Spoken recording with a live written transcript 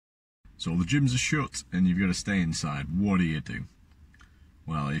So all the gyms are shut and you've got to stay inside. What do you do?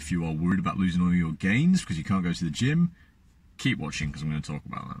 Well, if you are worried about losing all your gains because you can't go to the gym, keep watching because I'm going to talk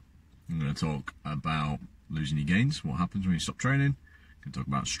about that. I'm going to talk about losing your gains, what happens when you stop training. I'm going to talk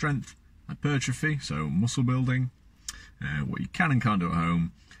about strength, hypertrophy, so muscle building, what you can and can't do at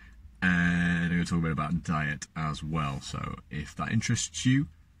home, and I'm going to talk a bit about diet as well. So if that interests you,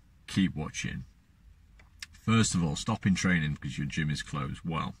 keep watching. First of all, stopping training because your gym is closed.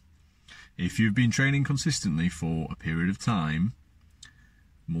 Well, if you've been training consistently for a period of time,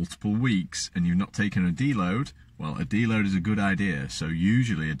 multiple weeks, and you've not taken a deload, well, a deload is a good idea. So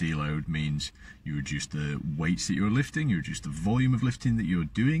usually a deload means you reduce the weights that you're lifting, you reduce the volume of lifting that you're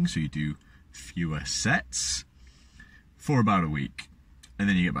doing, so you do fewer sets for about a week, and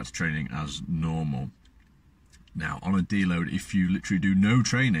then you get back to training as normal. Now, on a deload, if you literally do no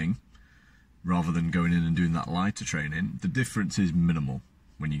training, rather than going in and doing that lighter training, the difference is minimal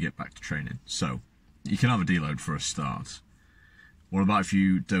when you get back to training. So you can have a deload for a start. What about if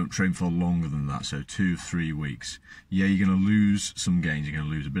you don't train for longer than that, so 2-3 weeks? Yeah, you're going to lose some gains. You're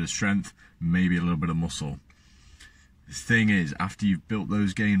going to lose a bit of strength, maybe a little bit of muscle. The thing is, after you've built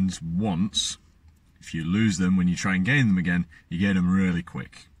those gains once, if you lose them, when you try and gain them again, you get them really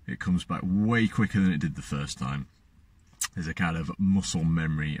quick. It comes back way quicker than it did the first time. There's a kind of muscle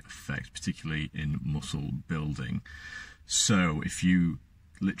memory effect, particularly in muscle building. So if you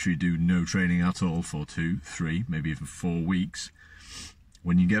literally do no training at all for 2, 3, maybe even 4 weeks,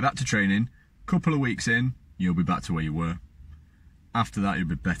 when you get back to training, a couple of weeks in, you'll be back to where you were. After that, you'll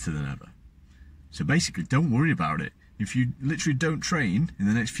be better than ever. So basically, don't worry about it. If you literally don't train in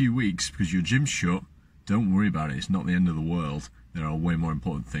the next few weeks because your gym's shut, don't worry about it. It's not the end of the world. There are way more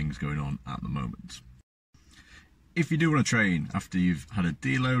important things going on at the moment. If you do want to train after you've had a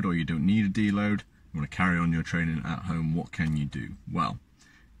deload, or you don't need a deload, you want to carry on your training at home, what can you do? Well,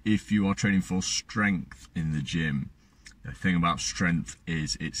 if you are training for strength in the gym, the thing about strength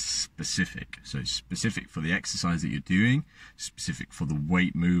is it's specific. So it's specific for the exercise that you're doing, specific for the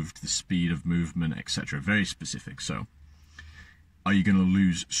weight moved, the speed of movement, etc. Very specific. So are you going to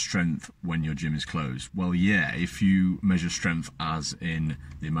lose strength when your gym is closed? Well, yeah, if you measure strength as in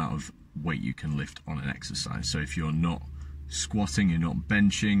the amount of weight you can lift on an exercise. So if you're not squatting, you're not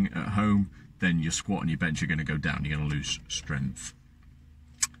benching at home, then your squat and your bench are going to go down. You're going to lose strength.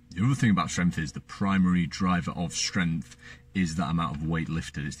 The other thing about strength is the primary driver of strength is that amount of weight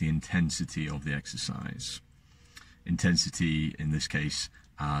lifted. It's the intensity of the exercise. Intensity, in this case,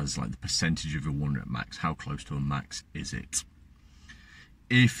 as like the percentage of your 1 rep max. How close to a max is it?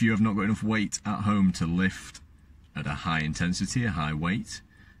 If you have not got enough weight at home to lift at a high intensity, a high weight,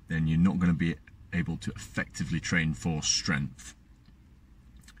 then you're not going to be able to effectively train for strength.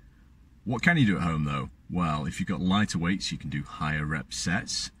 What can you do at home though? Well, if you've got lighter weights, you can do higher rep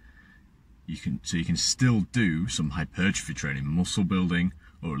sets. You can still do some hypertrophy training, muscle building,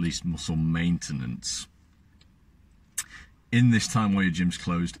 or at least muscle maintenance. In this time while your gym's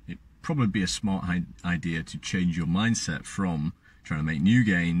closed, it'd probably be a smart idea to change your mindset from trying to make new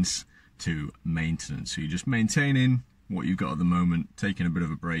gains to maintenance. So you're just maintaining what you've got at the moment, taking a bit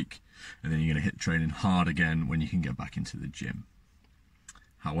of a break, and then you're going to hit training hard again when you can get back into the gym.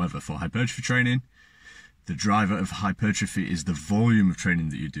 However, for hypertrophy training, the driver of hypertrophy is the volume of training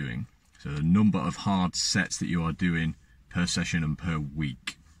that you're doing. So the number of hard sets that you are doing per session and per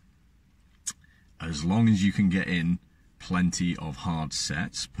week. As long as you can get in plenty of hard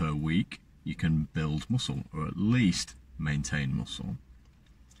sets per week, you can build muscle, or at least maintain muscle.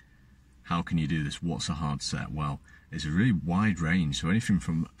 How can you do this? What's a hard set? Well, it's a really wide range. So anything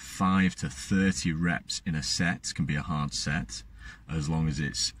from 5 to 30 reps in a set can be a hard set, as long as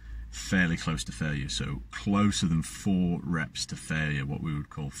it's fairly close to failure. So closer than 4 reps to failure, what we would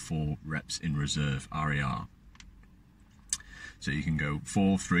call 4 reps in reserve, RER. So you can go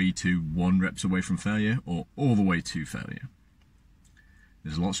 4, 3, 2, 1 reps away from failure, or all the way to failure.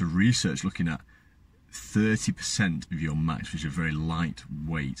 There's lots of research looking at 30% of your max, which is a very light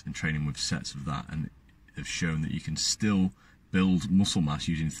weight, and training with sets of that, and have shown that you can still build muscle mass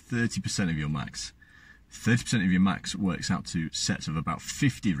using 30% of your max. 30% of your max works out to sets of about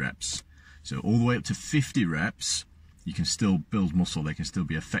 50 reps. So all the way up to 50 reps, you can still build muscle. They can still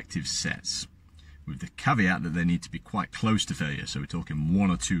be effective sets, with the caveat that they need to be quite close to failure. So we're talking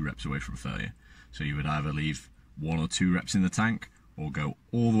 1 or 2 reps away from failure. So you would either leave 1 or 2 reps in the tank, or go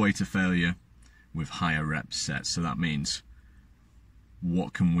all the way to failure with higher rep sets. So that means,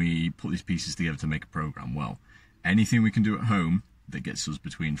 what can we put these pieces together to make a program? Well, anything we can do at home that gets us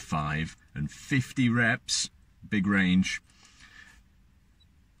between 5 and 50 reps, big range,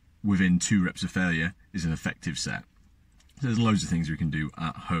 within 2 reps of failure is an effective set. So there's loads of things we can do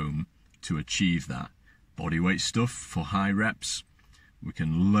at home to achieve that. Bodyweight stuff for high reps. We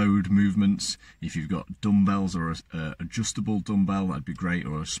can load movements. If you've got dumbbells or an adjustable dumbbell, that'd be great,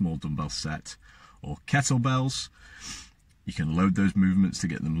 or a small dumbbell set, or kettlebells. You can load those movements to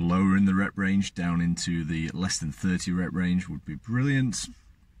get them lower in the rep range, down into the less than 30 rep range would be brilliant.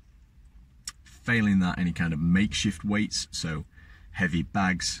 Failing that, any kind of makeshift weights, so heavy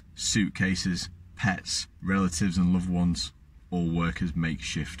bags, suitcases, pets, relatives and loved ones, all work as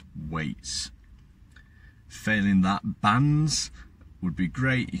makeshift weights. Failing that, bands would be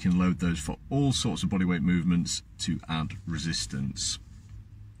great. You can load those for all sorts of bodyweight movements to add resistance.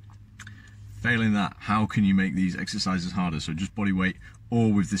 Failing that, how can you make these exercises harder? So just bodyweight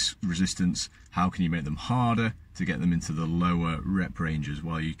or with this resistance, how can you make them harder to get them into the lower rep ranges?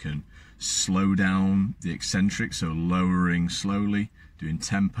 Well, you can slow down the eccentric, so lowering slowly, doing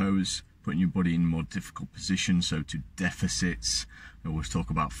tempos, putting your body in more difficult positions, so to deficits. I always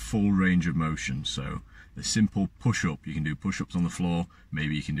talk about full range of motion, so the simple push-up, you can do push-ups on the floor,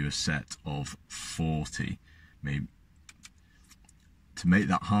 maybe you can do a set of 40. Maybe to make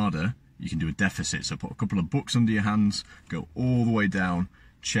that harder, you can do a deficit, so put a couple of books under your hands, go all the way down,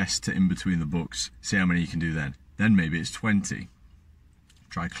 chest to in between the books, see how many you can do then. Then maybe it's 20.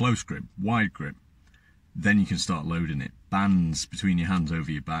 Try close grip, wide grip, then you can start loading it. Bands between your hands over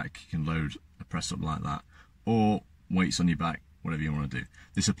your back, you can load a press up like that, or weights on your back, whatever you want to do.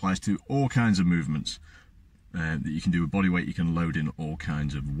 This applies to all kinds of movements that you can do with body weight. You can load in all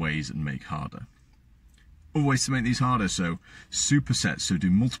kinds of ways and make harder. Other ways to make these harder, so supersets, so do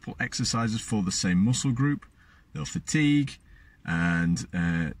multiple exercises for the same muscle group. They'll fatigue and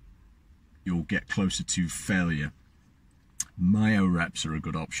you'll get closer to failure. Myo reps are a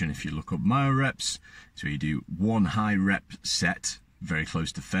good option if you look up myo reps. So you do one high rep set, very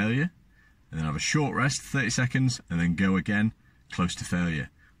close to failure, and then have a short rest, 30 seconds, and then go again, close to failure.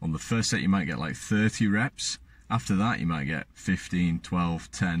 On the first set you might get like 30 reps. After that you might get 15,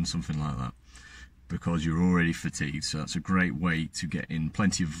 12, 10, something like that, because you're already fatigued. So that's a great way to get in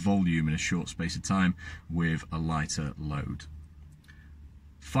plenty of volume in a short space of time with a lighter load.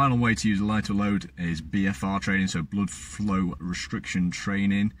 Final way to use a lighter load is BFR training, so blood flow restriction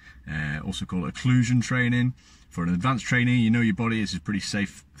training, also called occlusion training. For an advanced trainee, you know your body, this is a pretty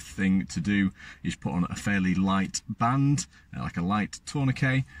safe thing to do. You just put on a fairly light band, like a light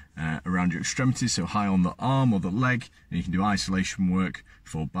tourniquet, around your extremities, so high on the arm or the leg, and you can do isolation work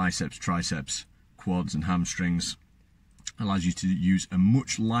for biceps, triceps, quads and hamstrings. Allows you to use a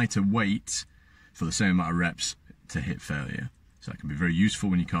much lighter weight for the same amount of reps to hit failure. So that can be very useful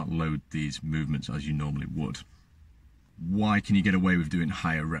when you can't load these movements as you normally would. Why can you get away with doing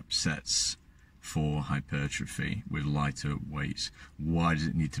higher rep sets for hypertrophy with lighter weights? Why does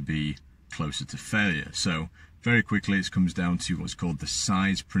it need to be closer to failure? So very quickly, it comes down to what's called the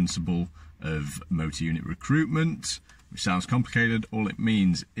size principle of motor unit recruitment, which sounds complicated. All it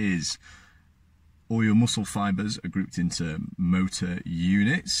means is all your muscle fibers are grouped into motor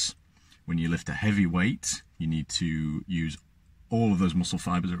units. When you lift a heavy weight, you need to use all of those muscle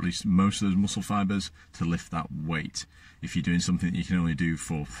fibers, or at least most of those muscle fibers, to lift that weight. If you're doing something that you can only do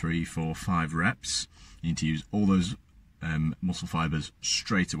for 3, 4, 5 reps, you need to use all those muscle fibers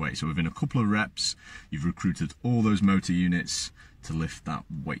straight away. So within a couple of reps, you've recruited all those motor units to lift that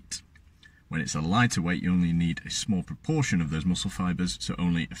weight. When it's a lighter weight, you only need a small proportion of those muscle fibers, so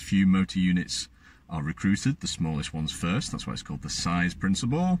only a few motor units are recruited, the smallest ones first. That's why it's called the size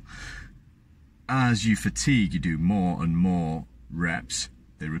principle. As you fatigue, you do more and more reps.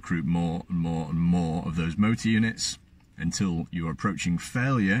 They recruit more and more and more of those motor units until you're approaching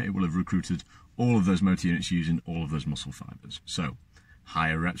failure. It will have recruited all of those motor units using all of those muscle fibers. So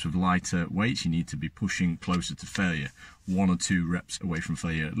higher reps with lighter weights, you need to be pushing closer to failure, 1 or 2 reps away from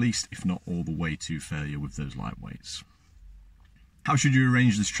failure at least, if not all the way to failure with those light weights. How should you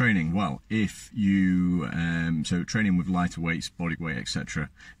arrange this training? Well, if you, so training with lighter weights, body weight, etc.,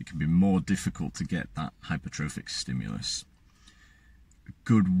 it can be more difficult to get that hypertrophic stimulus. A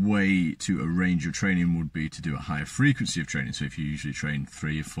good way to arrange your training would be to do a higher frequency of training. So if you usually train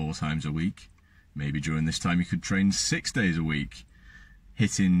 3 or 4 times a week, maybe during this time you could train 6 days a week,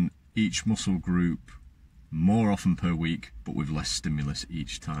 hitting each muscle group more often per week, but with less stimulus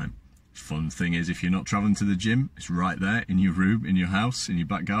each time. Fun thing is, if you're not traveling to the gym, it's right there in your room, in your house, in your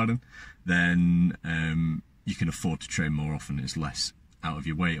back garden, then you can afford to train more often. It's less out of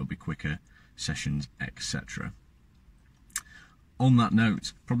your way, it'll be quicker sessions, etc. On that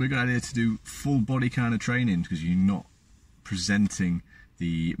note, probably a good idea to do full body kind of training, because you're not presenting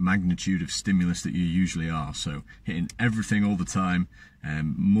the magnitude of stimulus that you usually are. So hitting everything all the time,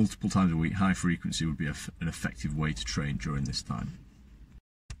 multiple times a week, high frequency would be an effective way to train during this time.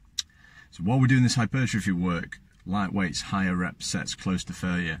 So while we're doing this hypertrophy work, light weights, higher rep sets, close to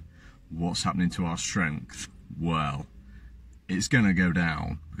failure, what's happening to our strength? Well, it's going to go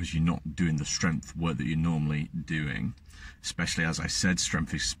down because you're not doing the strength work that you're normally doing. Especially, as I said,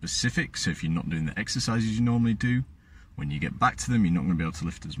 strength is specific, so if you're not doing the exercises you normally do, when you get back to them, you're not going to be able to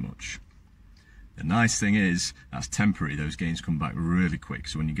lift as much. The nice thing is, that's temporary. Those gains come back really quick,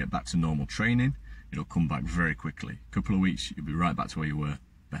 so when you get back to normal training, it'll come back very quickly. A couple of weeks, you'll be right back to where you were,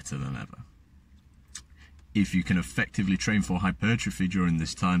 better than ever. If you can effectively train for hypertrophy during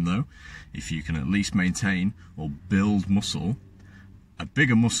this time though, if you can at least maintain or build muscle, a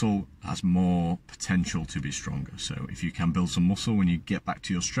bigger muscle has more potential to be stronger. So if you can build some muscle when you get back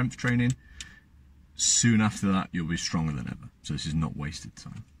to your strength training, soon after that you'll be stronger than ever. So this is not wasted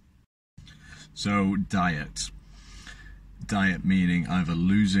time. So diet. Diet meaning either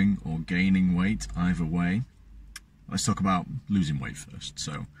losing or gaining weight, either way. Let's talk about losing weight first.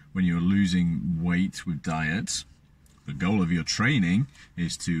 So when you're losing weight with diet, the goal of your training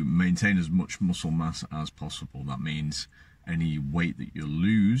is to maintain as much muscle mass as possible. That means any weight that you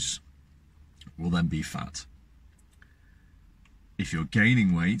lose will then be fat. If you're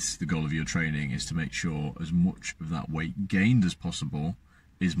gaining weight, the goal of your training is to make sure as much of that weight gained as possible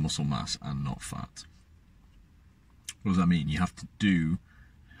is muscle mass and not fat. What does that mean? You have to do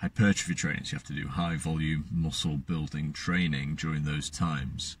hypertrophy training, so you have to do high volume muscle building training during those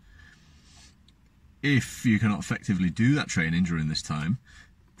times. If you cannot effectively do that training during this time,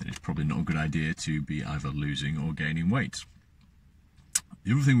 then it's probably not a good idea to be either losing or gaining weight.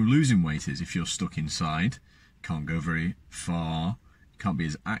 The other thing with losing weight is if you're stuck inside, can't go very far, can't be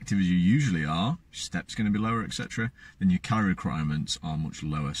as active as you usually are, steps going to be lower, etc., then your calorie requirements are much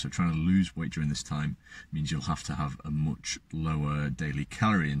lower. So trying to lose weight during this time means you'll have to have a much lower daily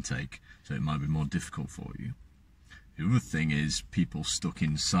calorie intake, so it might be more difficult for you. The other thing is people stuck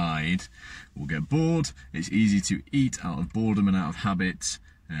inside will get bored. It's easy to eat out of boredom and out of habit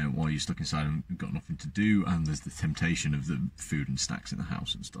while you're stuck inside and got nothing to do, and there's the temptation of the food and snacks in the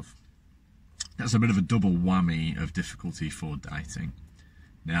house and stuff. That's a bit of a double whammy of difficulty for dieting.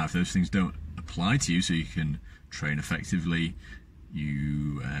 Now, if those things don't apply to you, so you can train effectively,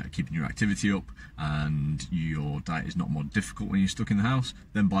 you keeping your activity up, and your diet is not more difficult when you're stuck in the house,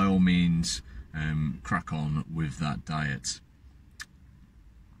 then by all means, crack on with that diet.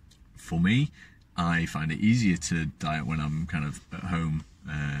 For me, I find it easier to diet when I'm kind of at home,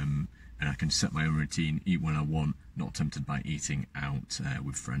 and I can set my own routine, eat when I want, not tempted by eating out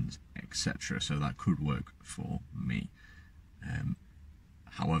with friends, etc. So that could work for me.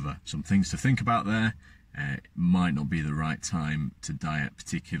 However, some things to think about there. It might not be the right time to diet,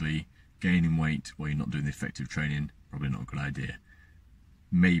 particularly gaining weight while you're not doing the effective training. Probably not a good idea.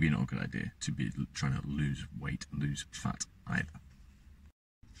 Maybe not a good idea to be trying to lose weight, lose fat either.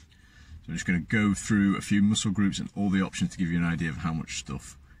 So I'm just going to go through a few muscle groups and all the options to give you an idea of how much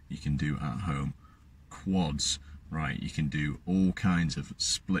stuff you can do at home. Quads. Right, you can do all kinds of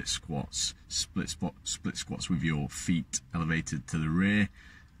split squats, split squats with your feet elevated to the rear,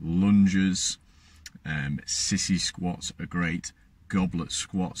 lunges, sissy squats are great, goblet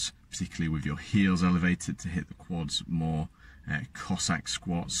squats, particularly with your heels elevated to hit the quads more, Cossack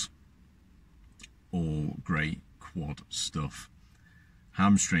squats, all great quad stuff.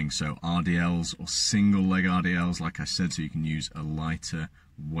 Hamstrings, so RDLs or single leg RDLs, like I said, so you can use a lighter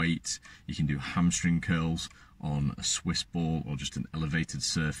weight. You can do hamstring curls on a Swiss ball or just an elevated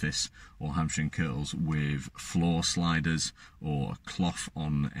surface, or hamstring curls with floor sliders or a cloth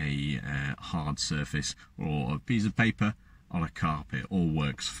on a hard surface or a piece of paper on a carpet. All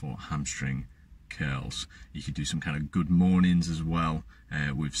works for hamstring curls. You could do some kind of good mornings as well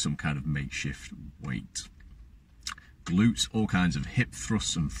with some kind of makeshift weight. Glutes, all kinds of hip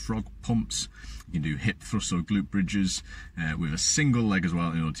thrusts and frog pumps. You can do hip thrusts or glute bridges with a single leg as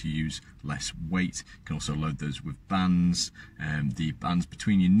well in order to use less weight. You can also load those with bands, the bands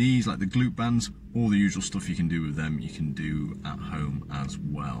between your knees like the glute bands, all the usual stuff you can do with them you can do at home as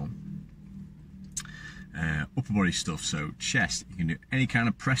well. Upper body stuff, so chest, you can do any kind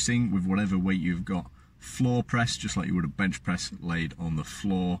of pressing with whatever weight you've got. Floor press, just like you would a bench press laid on the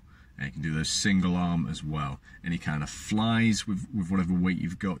floor. You can do those single arm as well. Any kind of flies with whatever weight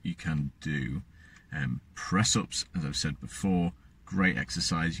you've got, you can do. Press ups, as I've said before, great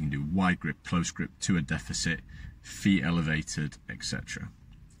exercise. You can do wide grip, close grip to a deficit, feet elevated, etc.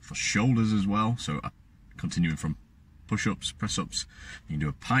 For shoulders as well, so continuing from push ups, press ups, you can do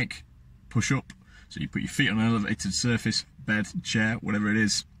a pike push up. So you put your feet on an elevated surface, bed, chair, whatever it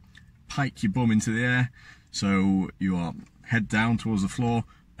is, pike your bum into the air, so you are head down towards the floor,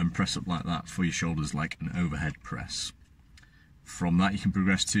 and press up like that for your shoulders like an overhead press. From that you can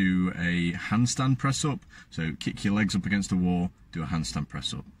progress to a handstand press up, so kick your legs up against the wall, do a handstand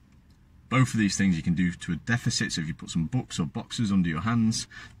press up. Both of these things you can do to a deficit, so if you put some books or boxes under your hands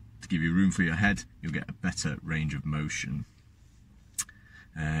to give you room for your head, you'll get a better range of motion.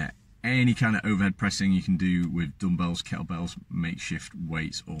 Any kind of overhead pressing you can do with dumbbells, kettlebells, makeshift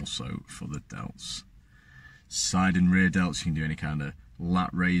weights also for the delts. Side and rear delts, you can do any kind of lat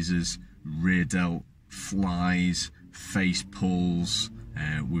raises, rear delt, flies, face pulls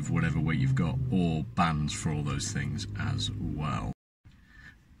with whatever weight you've got, or bands for all those things as well.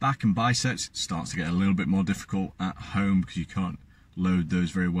 Back and biceps starts to get a little bit more difficult at home because you can't load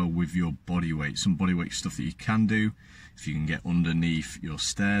those very well with your body weight. Some body weight stuff that you can do, if you can get underneath your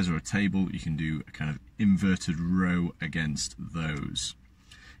stairs or a table, you can do a kind of inverted row against those.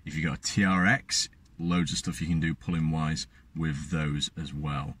 If you've got a TRX, loads of stuff you can do pulling wise with those as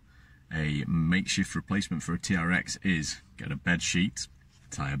well. A makeshift replacement for a TRX is get a bed sheet,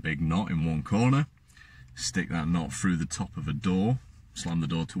 tie a big knot in one corner, stick that knot through the top of a door, slam the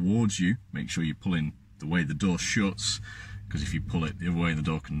door towards you, make sure you're pulling the way the door shuts, because if you pull it the other way the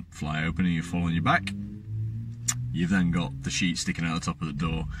door can fly open and you fall on your back. You've then got the sheet sticking out the top of the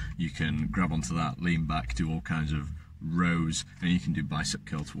door, you can grab onto that, lean back, do all kinds of rows, and you can do bicep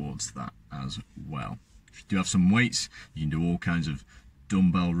curl towards that as well. If you do have some weights, you can do all kinds of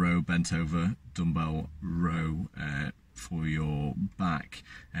dumbbell row, bent over dumbbell row for your back,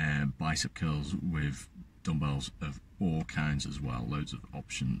 bicep curls with dumbbells of all kinds as well, loads of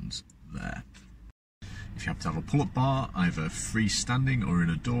options there. If you happen to have a pull-up bar, either freestanding or in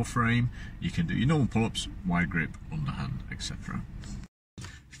a door frame, you can do your normal pull-ups, wide grip, underhand, etc.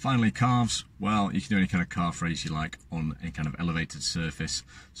 Finally, calves. Well, you can do any kind of calf raise you like on any kind of elevated surface,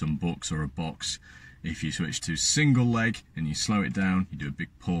 some books or a box. If you switch to single leg and you slow it down, you do a big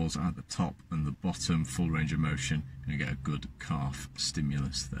pause at the top and the bottom, full range of motion, and you get a good calf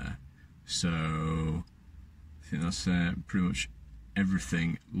stimulus there. So I think that's pretty much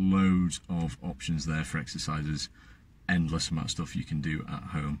everything. Loads of options there for exercises, endless amount of stuff you can do at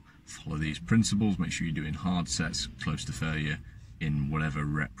home. Follow these principles, make sure you're doing hard sets close to failure in whatever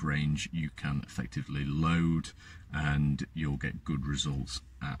rep range you can effectively load, and you'll get good results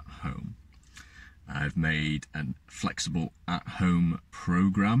at home. I've made a flexible at-home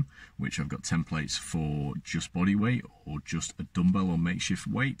program, which I've got templates for just body weight or just a dumbbell or makeshift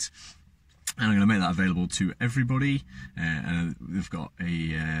weight, and I'm going to make that available to everybody. And they've got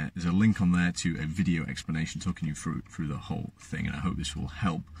there's a link on there to a video explanation talking you through the whole thing, and I hope this will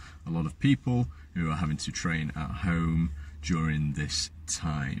help a lot of people who are having to train at home during this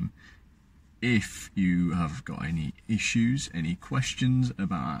time. If you have got any issues, any questions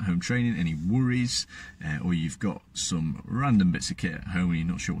about at-home training, any worries, or you've got some random bits of kit at home and you're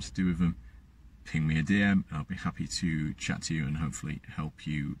not sure what to do with them, ping me a DM and I'll be happy to chat to you and hopefully help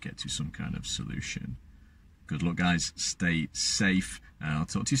you get to some kind of solution. Good luck guys, stay safe, and I'll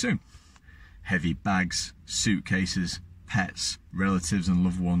talk to you soon. Heavy bags, suitcases, pets, relatives and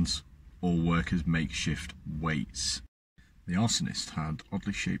loved ones all work as makeshift weights. The arsonist had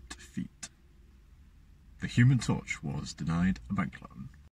oddly shaped feet. The Human Torch was denied a bank loan.